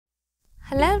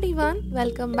Hello everyone,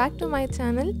 welcome back to my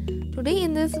channel. Today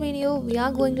in this video we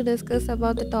are going to discuss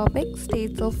about the topic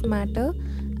states of matter,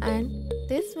 and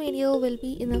this video will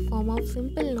be in the form of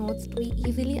simple notes to be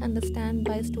easily understand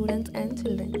by students and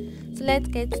children. So let's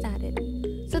get started.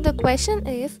 So the question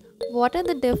is, what are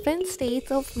the different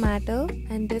states of matter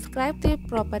and describe their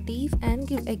properties and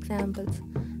give examples.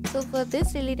 So for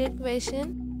this related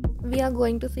question we are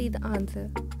going to see the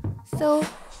answer. So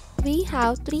we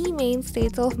have three main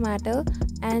states of matter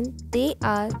and they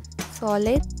are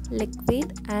solid,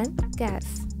 liquid and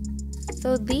gas.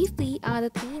 So these three are the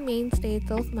three main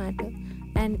states of matter,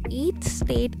 and each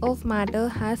state of matter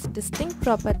has distinct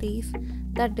properties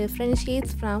that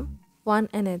differentiates from one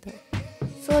another.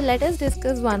 So let us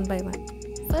discuss one by one.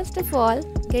 First of all,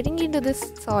 getting into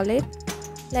this solid,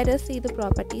 let us see the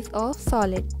properties of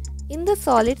solid. In the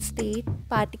solid state,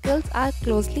 particles are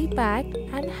closely packed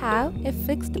and have a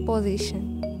fixed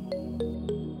position.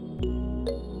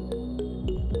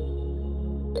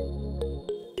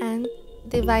 And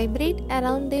they vibrate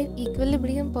around their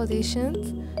equilibrium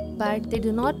positions, but they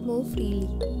do not move freely.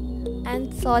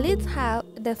 And solids have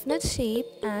a definite shape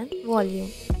and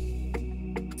volume.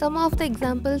 Some of the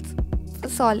examples for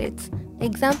solids.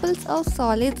 Examples of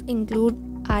solids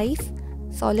include ice,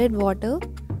 solid water,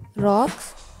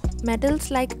 rocks, metals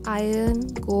like iron,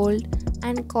 gold,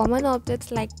 and common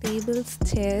objects like tables,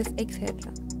 chairs,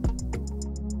 etc.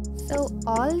 So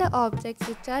all the objects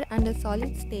which are under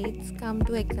solid states come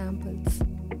to examples.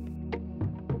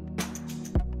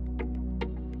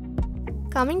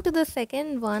 Coming to the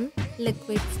second one,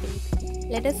 liquid state.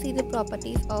 Let us see the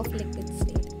properties of liquid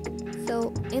state.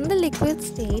 So in the liquid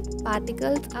state,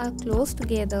 particles are close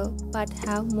together but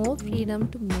have more freedom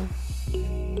to move,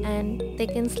 and they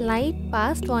can slide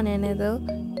past one another,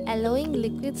 allowing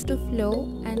liquids to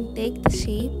flow and take the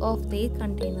shape of their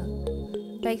container.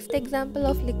 Best example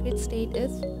of liquid state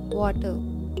is water,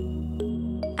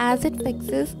 as it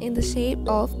fixes in the shape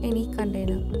of any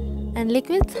container, and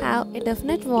liquids have a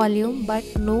definite volume but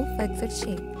no fixed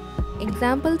shape.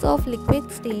 Examples of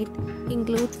liquid state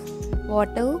include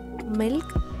water, milk,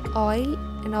 oil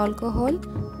and alcohol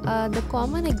are the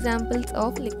common examples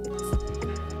of liquids.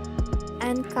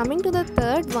 And coming to the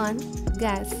third one,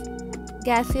 gas,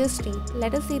 gaseous state.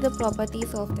 Let us see the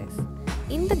properties of this.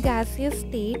 In the gaseous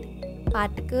state,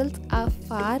 particles are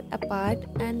far apart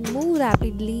and move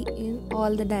rapidly in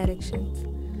all the directions.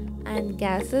 And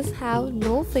gases have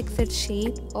no fixed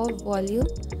shape or volume,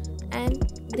 and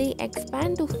they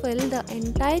expand to fill the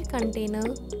entire container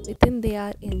within they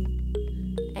are in.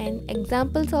 And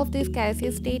examples of this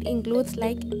gaseous state includes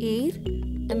like air,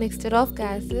 a mixture of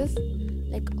gases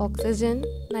like oxygen,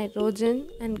 nitrogen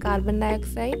and carbon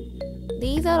dioxide.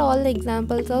 These are all the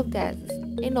examples of gases,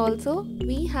 and also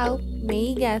we have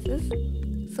many gases,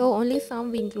 so only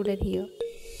some we included here.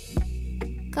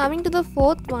 Coming to the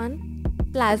fourth one,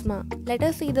 plasma. Let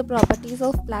us see the properties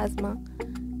of plasma.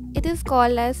 It is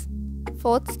called as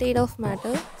fourth state of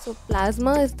matter. So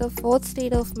plasma is the fourth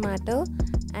state of matter,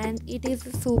 and it is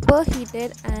a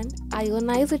superheated and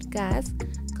ionized gas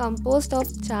composed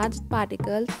of charged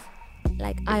particles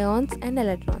like ions and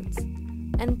electrons.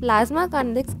 And plasma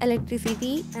conducts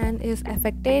electricity and is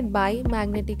affected by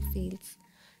magnetic fields.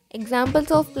 Examples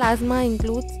of plasma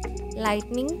include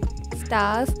lightning,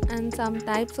 stars and some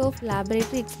types of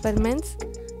laboratory experiments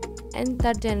and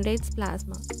that generates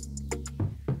plasma.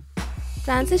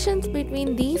 Transitions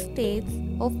between these states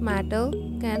of matter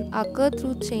can occur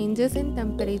through changes in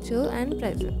temperature and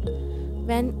pressure.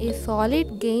 When a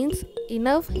solid gains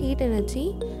enough heat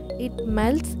energy, it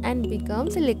melts and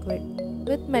becomes a liquid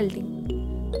with melting.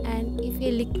 And if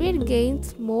a liquid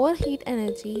gains more heat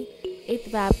energy, it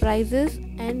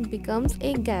vaporizes and becomes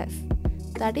a gas.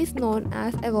 That is known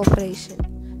as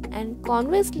evaporation. And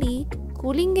conversely,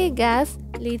 cooling a gas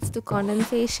leads to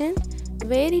condensation,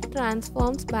 where it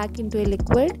transforms back into a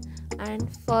liquid, and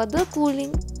further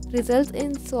cooling results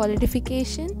in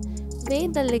solidification, where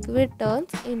the liquid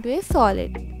turns into a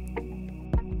solid.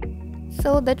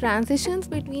 So the transitions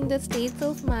between the states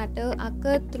of matter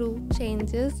occur through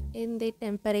changes in the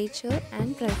temperature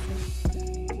and pressure.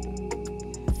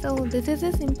 So this is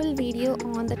a simple video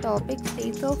on the topic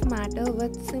states of matter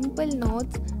with simple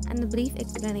notes and a brief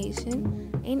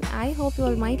explanation, and I hope you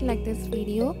all might like this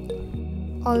video.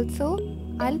 Also,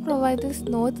 I'll provide these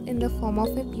notes in the form of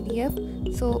a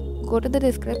PDF, so go to the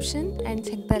description and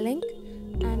check the link.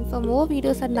 And for more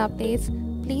videos and updates,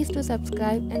 please do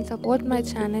subscribe and support my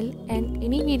channel, and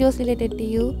any videos related to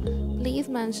you, please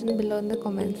mention below in the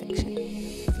comment section.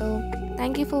 So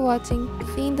thank you for watching.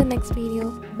 See you in the next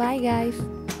video. Bye guys.